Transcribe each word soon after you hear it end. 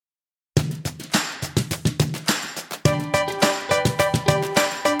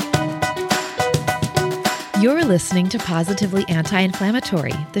You're listening to Positively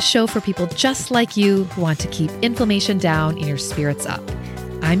Anti-Inflammatory, the show for people just like you who want to keep inflammation down and your spirits up.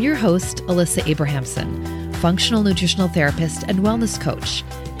 I'm your host, Alyssa Abrahamson, functional nutritional therapist and wellness coach.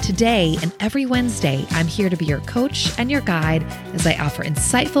 Today and every Wednesday, I'm here to be your coach and your guide as I offer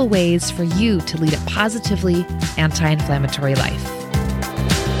insightful ways for you to lead a positively anti-inflammatory life.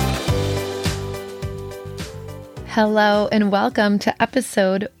 Hello and welcome to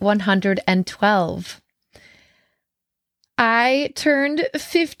episode 112. I turned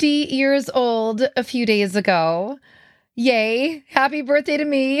 50 years old a few days ago. Yay. Happy birthday to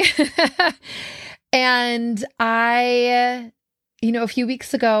me. And a few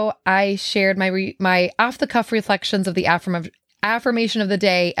weeks ago, I shared my off-the-cuff reflections of the affirmation of the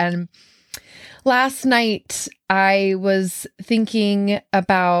day. And last night, I was thinking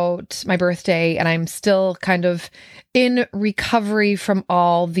about my birthday, and I'm still kind of in recovery from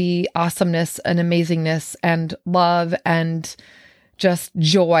all the awesomeness and amazingness and love and just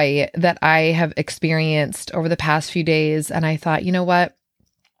joy that I have experienced over the past few days. And I thought, you know what?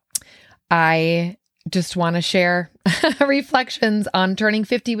 I just want to share reflections on turning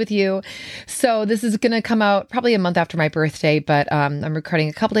 50 with you. So this is going to come out probably a month after my birthday, but I'm recording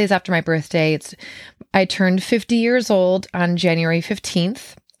a couple days after my birthday. I turned 50 years old on January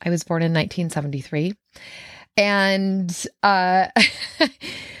 15th. I was born in 1973. And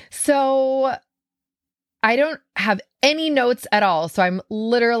so I don't have any notes at all. So I'm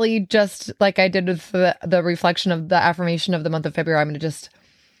literally just like I did with the reflection of the affirmation of the month of February. I'm going to just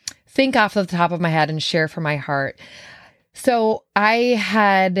think off the top of my head and share from my heart. So I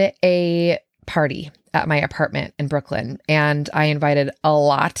had a party at my apartment in Brooklyn, and I invited a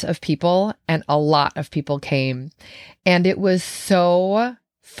lot of people, and a lot of people came. And it was so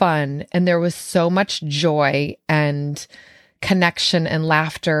fun, and there was so much joy and connection and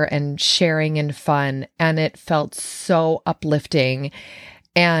laughter and sharing and fun, and it felt so uplifting.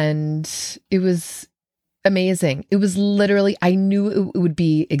 And it was amazing. It was literally, I knew it would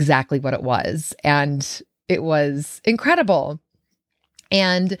be exactly what it was. And it was incredible.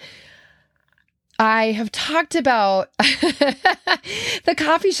 And I have talked about the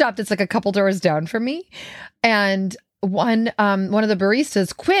coffee shop that's like a couple doors down from me. And one of the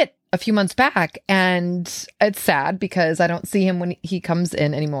baristas quit a few months back. And it's sad because I don't see him when he comes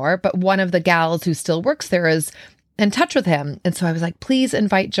in anymore. But one of the gals who still works there is in touch with him. And so I was like, please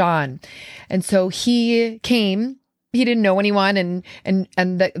invite John. And so he came. He didn't know anyone. And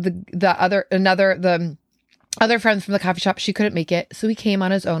the other friend from the coffee shop, she couldn't make it. So he came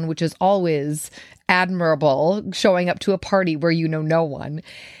on his own, which is always admirable, showing up to a party where you know no one.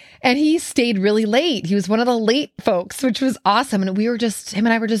 And he stayed really late. He was one of the late folks, which was awesome. And him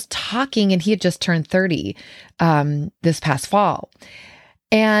and I were just talking, and he had just turned 30 this past fall.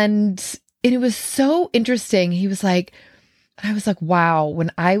 And it was so interesting. He was like, I was like, wow,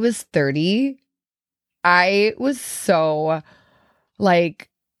 when I was 30, I was so like,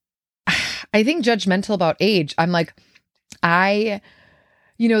 I think judgmental about age. I'm like, the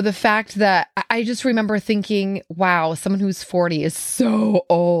fact that I just remember thinking, wow, someone who's 40 is so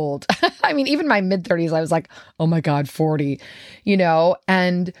old. I mean, even my mid 30s, I was like, oh my God, 40,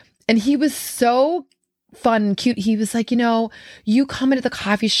 and he was so fun and cute. He was like, you come into the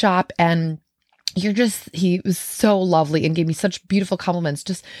coffee shop and he was so lovely and gave me such beautiful compliments.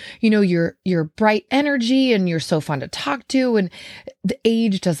 Just, your bright energy, and you're so fun to talk to, and the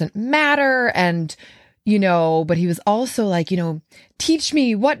age doesn't matter. And, but he was also like, teach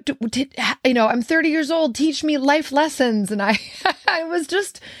me I'm 30 years old, teach me life lessons. And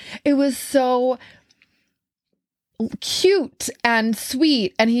it was so cute and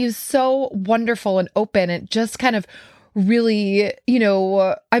sweet. And he was so wonderful and open, and just kind of really,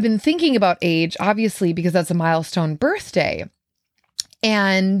 I've been thinking about age, obviously, because that's a milestone birthday.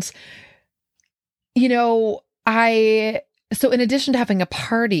 And, so in addition to having a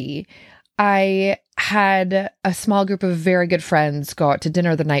party, I had a small group of very good friends go out to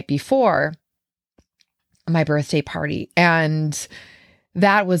dinner the night before my birthday party. And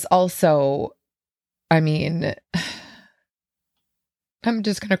that was also, I'm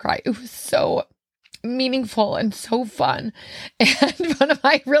just going to cry. It was so meaningful and so fun. And one of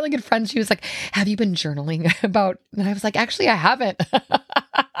my really good friends, she was like, have you been journaling about, and I was like, actually, I haven't.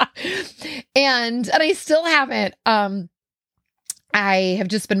 and I still haven't. I have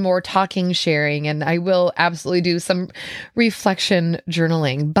just been more talking, sharing, and I will absolutely do some reflection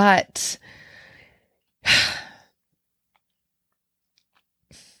journaling. But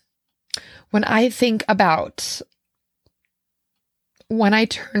when I think about when I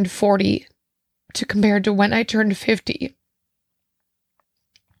turned 40 compared to when I turned 50,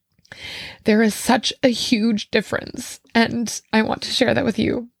 There is such a huge difference, and I want to share that with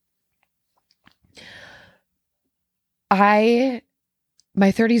you. My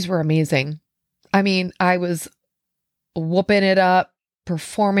 30s were amazing. I mean, I was whooping it up,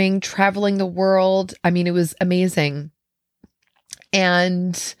 performing, traveling the world. I mean, it was amazing.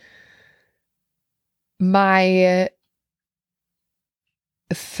 And my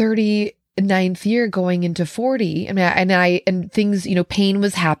 39th year going into 40, and things, pain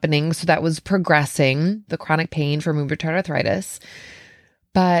was happening. So that was progressing, the chronic pain from rheumatoid arthritis.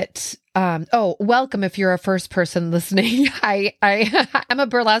 But, welcome if you're a first person listening. I'm a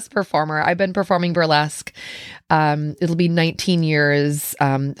burlesque performer. I've been performing burlesque. It'll be 19 years.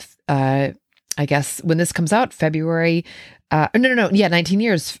 I guess when this comes out, February, no. Yeah, 19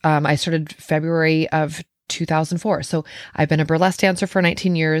 years. I started February of 2004. So I've been a burlesque dancer for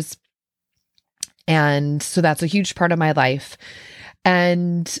 19 years. And so that's a huge part of my life.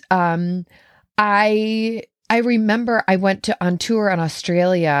 And, I remember I went on tour in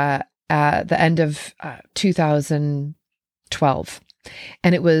Australia at the end of 2012,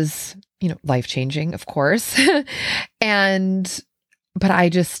 and it was, life-changing, of course. But I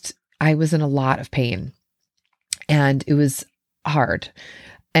was in a lot of pain, and it was hard.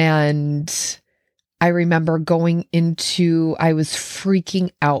 And I remember I was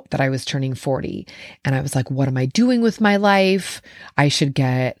freaking out that I was turning 40, and I was like, what am I doing with my life? I should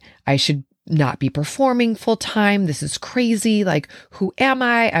not be performing full time. This is crazy. Like, who am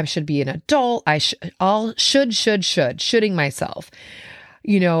I? I should be an adult. Shoulding myself.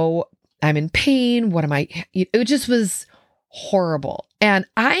 I'm in pain. What am I? It just was horrible. And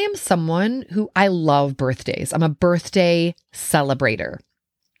I am someone who I love birthdays. I'm a birthday celebrator.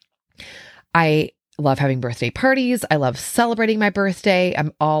 I love having birthday parties. I love celebrating my birthday.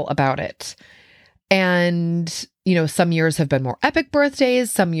 I'm all about it. And some years have been more epic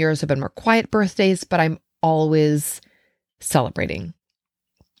birthdays. Some years have been more quiet birthdays, but I'm always celebrating.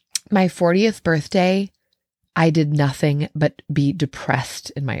 My 40th birthday, I did nothing but be depressed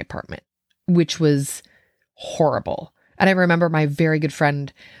in my apartment, which was horrible. And I remember my very good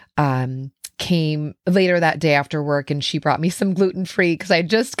friend came later that day after work, and she brought me some gluten-free, because I had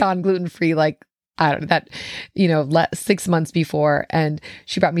just gone gluten-free, like, I don't know, 6 months before. And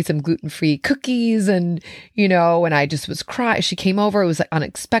she brought me some gluten-free cookies, and I just was crying. She came over, it was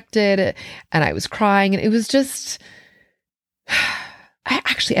unexpected, and I was crying, and it was just,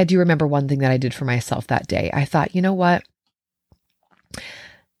 I do remember one thing that I did for myself that day. I thought, you know what?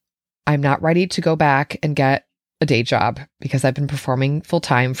 I'm not ready to go back and get a day job, because I've been performing full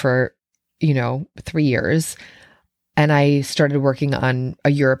time for, 3 years. And I started working on a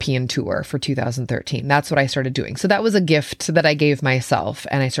European tour for 2013. That's what I started doing. So that was a gift that I gave myself,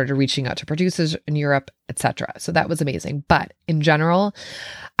 and I started reaching out to producers in Europe, etc. So that was amazing. But in general,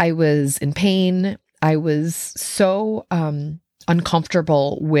 I was in pain. I was so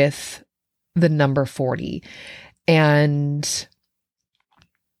uncomfortable with the number 40. And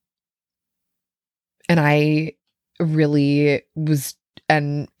I really was,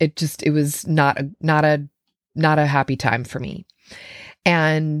 and it was not a happy time for me.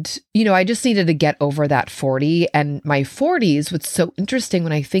 And, I just needed to get over that 40. And my 40s, what's so interesting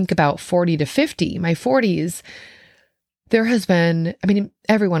when I think about 40 to 50, my 40s, there has been,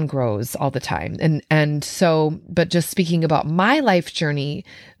 everyone grows all the time. And so, but just speaking about my life journey,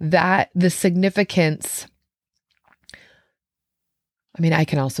 that the significance, I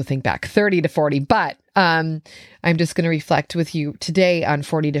can also think back 30 to 40, but I'm just going to reflect with you today on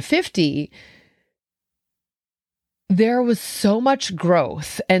 40 to 50. There was so much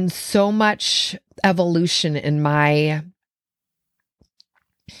growth and so much evolution in my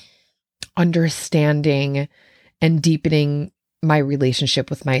understanding and deepening my relationship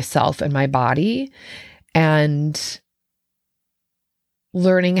with myself and my body, and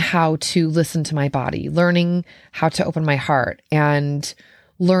learning how to listen to my body, learning how to open my heart, and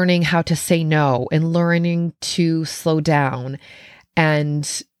learning how to say no, and learning to slow down,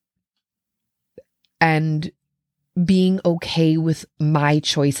 and being okay with my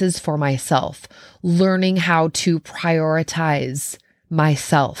choices for myself, learning how to prioritize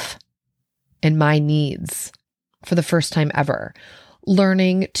myself and my needs for the first time ever,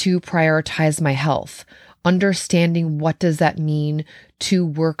 learning to prioritize my health, understanding what does that mean to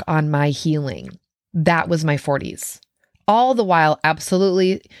work on my healing. That was my 40s. All the while,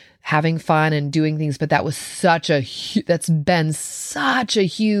 absolutely having fun and doing things, but that was that's been such a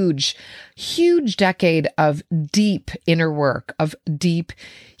huge decade of deep inner work, of deep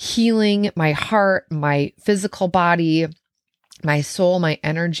healing my heart, my physical body, my soul, my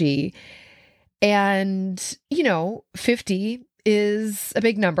energy. And, 50 is a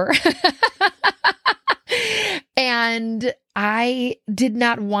big number. And I did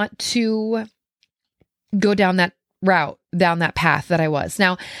not want to go down that route, down that path that I was.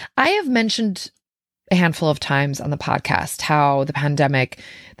 Now, I have mentioned a handful of times on the podcast how the pandemic,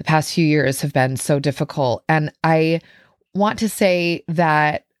 the past few years have been so difficult. And I want to say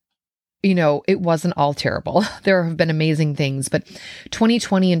that, you know, it wasn't all terrible. There have been amazing things, but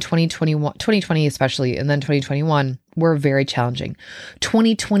 2020 and 2021, 2020 especially, and then 2021 were very challenging.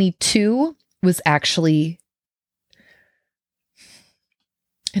 2022 was actually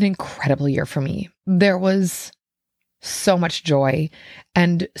an incredible year for me. There was so much joy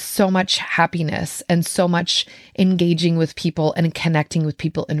and so much happiness and so much engaging with people and connecting with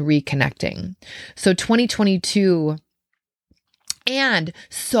people and reconnecting. So 2022, and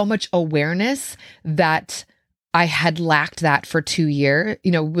so much awareness that I had lacked that for 2 years,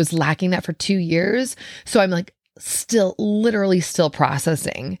 was lacking that for 2 years. So I'm like literally still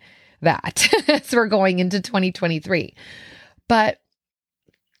processing that as we're going into 2023. But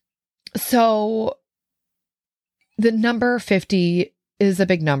so the number 50 is a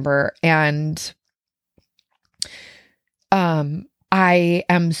big number, and I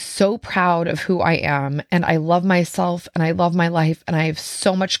am so proud of who I am, and I love myself and I love my life, and I have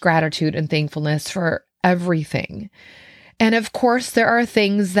so much gratitude and thankfulness for everything. And of course, there are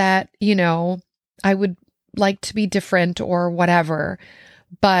things that, I would like to be different or whatever,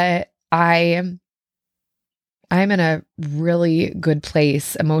 but I'm in a really good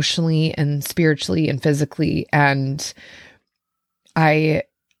place emotionally and spiritually and physically. And I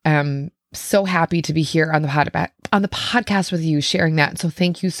am so happy to be here on the podcast with you, sharing that. So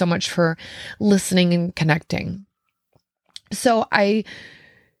thank you so much for listening and connecting. So I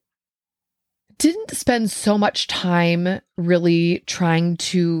didn't spend so much time really trying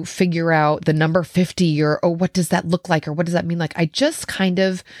to figure out the number 50 or what does that look like? Or what does that mean? Like, I just kind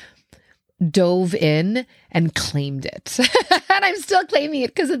of dove in and claimed it. And I'm still claiming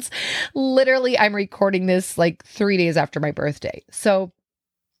it because it's literally, I'm recording this like 3 days after my birthday. So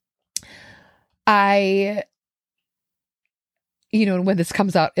when this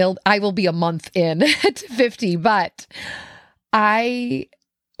comes out, I will be a month in to 50, but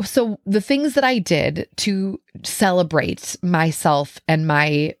so the things that I did to celebrate myself and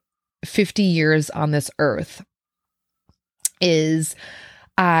my 50 years on this earth is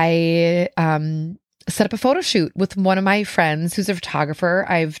I set up a photo shoot with one of my friends who's a photographer.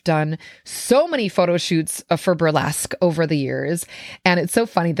 I've done so many photo shoots for burlesque over the years. And it's so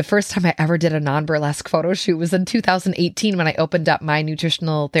funny. The first time I ever did a non-burlesque photo shoot was in 2018 when I opened up my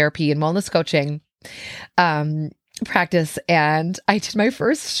nutritional therapy and wellness coaching practice. And I did my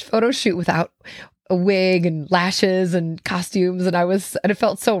first photo shoot without a wig and lashes and costumes. And it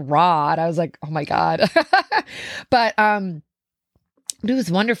felt so raw. And I was like, oh my God. But it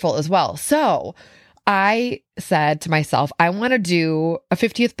was wonderful as well. So I said to myself, I want to do a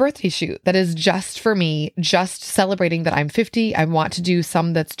 50th birthday shoot that is just for me, just celebrating that I'm 50. I want to do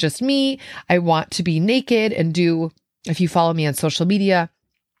some that's just me. I want to be naked and if you follow me on social media,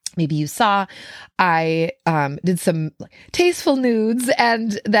 maybe you saw, I did some tasteful nudes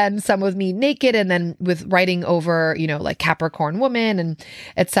and then some with me naked and then with writing over, like Capricorn woman and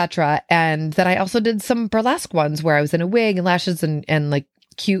etc. And then I also did some burlesque ones where I was in a wig and lashes and like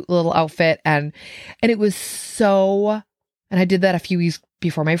cute little outfit. And it was and I did that a few weeks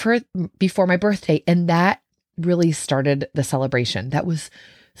before my birthday. And that really started the celebration. That was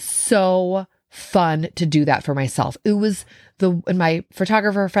so fun to do that for myself. It was and my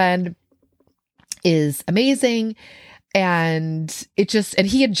photographer friend is amazing. And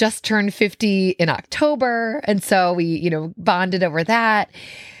he had just turned 50 in October. And so we, bonded over that.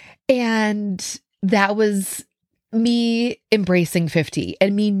 And that was me embracing 50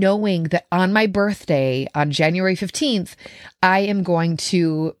 and me knowing that on my birthday, on January 15th, I am going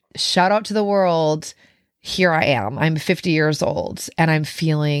to shout out to the world, here I am. I'm 50 years old and I'm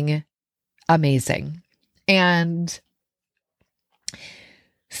feeling amazing. And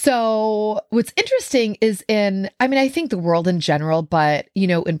so what's interesting is I think the world in general, but,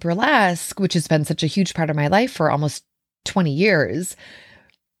 in burlesque, which has been such a huge part of my life for almost 20 years,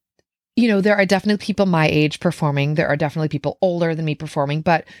 there are definitely people my age performing. There are definitely people older than me performing,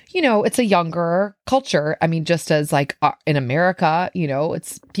 but, it's a younger culture. I mean, just as like in America,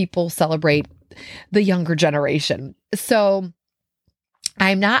 it's people celebrate the younger generation. So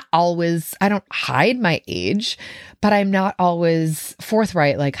I don't hide my age, but I'm not always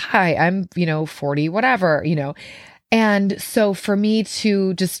forthright, like, hi, I'm, 40, whatever, And so for me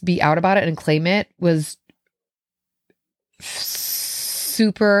to just be out about it and claim it was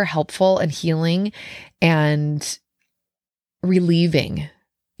super helpful and healing. And relieving.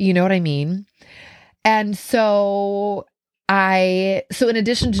 You know what I mean? And so in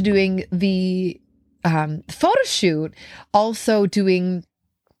addition to doing the photo shoot, also doing,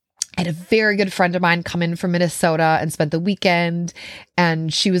 I had a very good friend of mine come in from Minnesota and spent the weekend,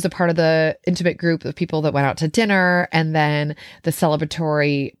 and she was a part of the intimate group of people that went out to dinner, and then the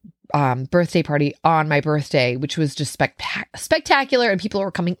celebratory birthday party on my birthday, which was just spectacular. And people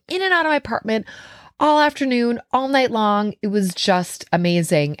were coming in and out of my apartment all afternoon, all night long. It was just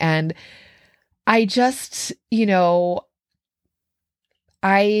amazing. And I just,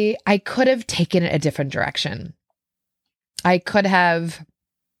 I could have taken it a different direction. I could have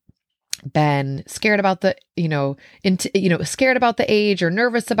been scared about the, scared about the age, or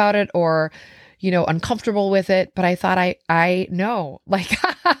nervous about it, or, uncomfortable with it. But I thought I know, like,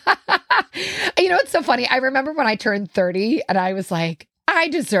 it's so funny. I remember when I turned 30 and I was like, I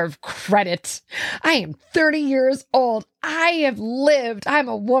deserve credit. I am 30 years old. I have lived. I'm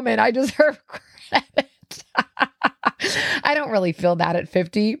a woman. I deserve credit. I don't really feel that at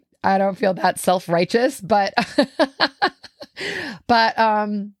 50. I don't feel that self-righteous, but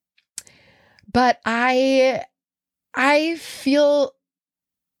I feel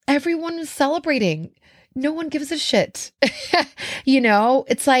everyone is celebrating. No one gives a shit.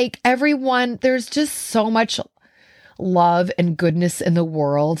 It's like there's just so much love and goodness in the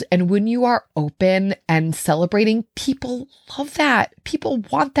world. And when you are open and celebrating, people love that. People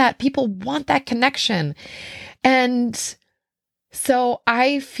want that. People want that connection. And so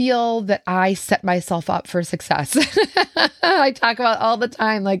I feel that I set myself up for success. I talk about all the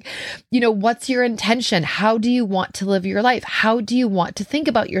time, like, what's your intention? How do you want to live your life? How do you want to think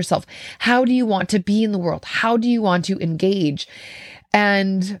about yourself? How do you want to be in the world? How do you want to engage?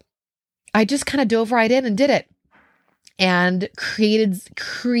 And I just kind of dove right in and did it, and created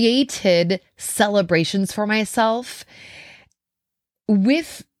celebrations for myself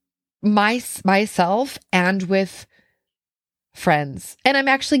with myself and with friends. And I'm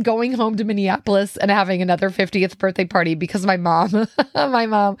actually going home to Minneapolis and having another 50th birthday party because my mom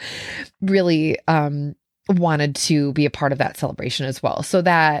really wanted to be a part of that celebration as well. So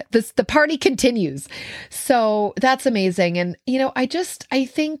that the party continues. So that's amazing. And I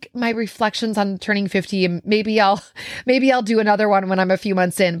think my reflections on turning 50, and maybe I'll do another one when I'm a few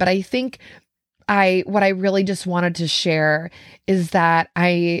months in, but I think what I really just wanted to share is that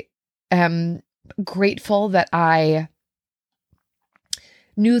I am grateful that I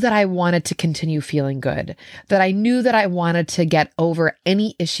knew that I wanted to continue feeling good, that I knew that I wanted to get over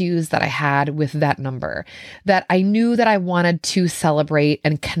any issues that I had with that number, that I knew that I wanted to celebrate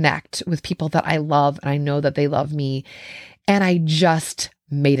and connect with people that I love, and I know that they love me. And I just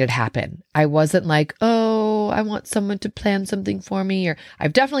made it happen. I wasn't like, oh, I want someone to plan something for me, or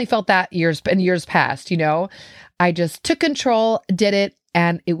I've definitely felt that years past, I just took control, did it,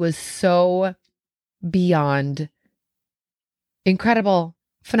 and it was so beyond incredible,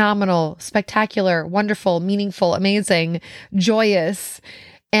 phenomenal, spectacular, wonderful, meaningful, amazing, joyous.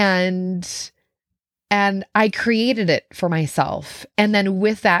 And I created it for myself. And then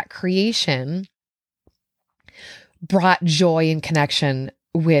with that creation brought joy and connection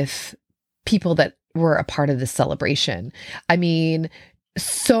with people that were a part of this celebration. I mean,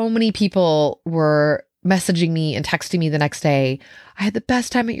 so many people were messaging me and texting me the next day. I had the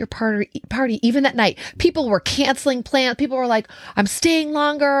best time at your party, even that night. People were canceling plans. People were like, I'm staying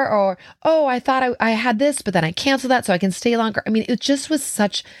longer, or, oh, I thought I had this, but then I canceled that so I can stay longer. I mean, it just was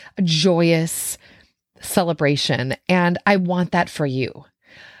such a joyous celebration. And I want that for you.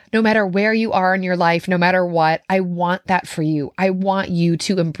 No matter where you are in your life, no matter what, I want that for you. I want you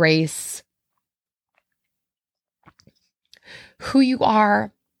to embrace who you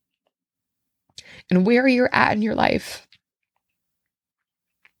are and where you're at in your life,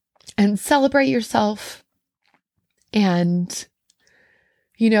 and celebrate yourself. And,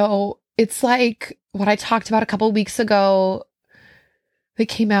 it's like what I talked about a couple of weeks ago that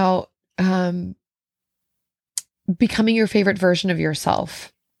came out, becoming your favorite version of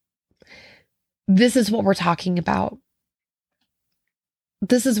yourself. This is what we're talking about.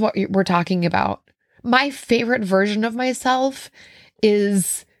 This is what we're talking about. My favorite version of myself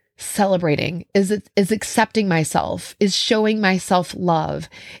is celebrating, is accepting myself, is showing myself love,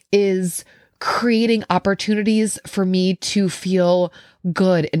 is creating opportunities for me to feel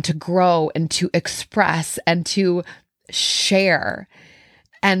good and to grow and to express and to share.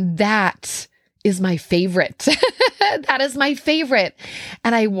 And that is my favorite. That is my favorite.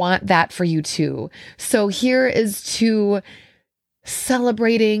 And I want that for you too. So here is to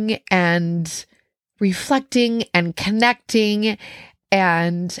celebrating and reflecting and connecting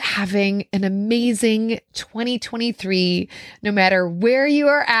and having an amazing 2023, no matter where you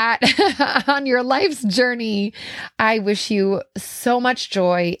are at on your life's journey. I wish you so much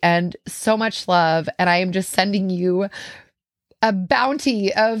joy and so much love. And I am just sending you a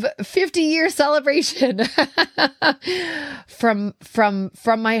bounty of 50-year celebration from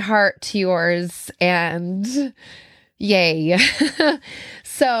my heart to yours. And yay.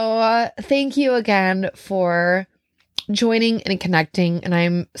 So thank you again for joining and connecting. And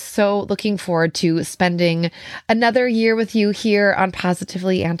I'm so looking forward to spending another year with you here on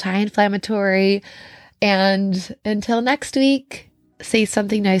Positively Anti-Inflammatory. And until next week, say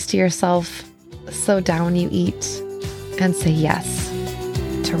something nice to yourself, slow down when you eat, and say yes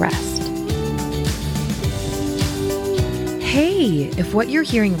to rest. Hey, if what you're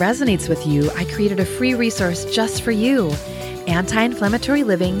hearing resonates with you, I created a free resource just for you, Anti-Inflammatory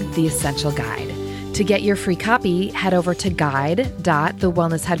Living, The Essential Guide. To get your free copy, head over to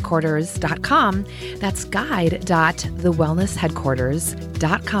guide.thewellnessheadquarters.com. That's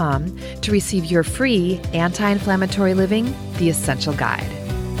guide.thewellnessheadquarters.com to receive your free Anti-Inflammatory Living, The Essential Guide.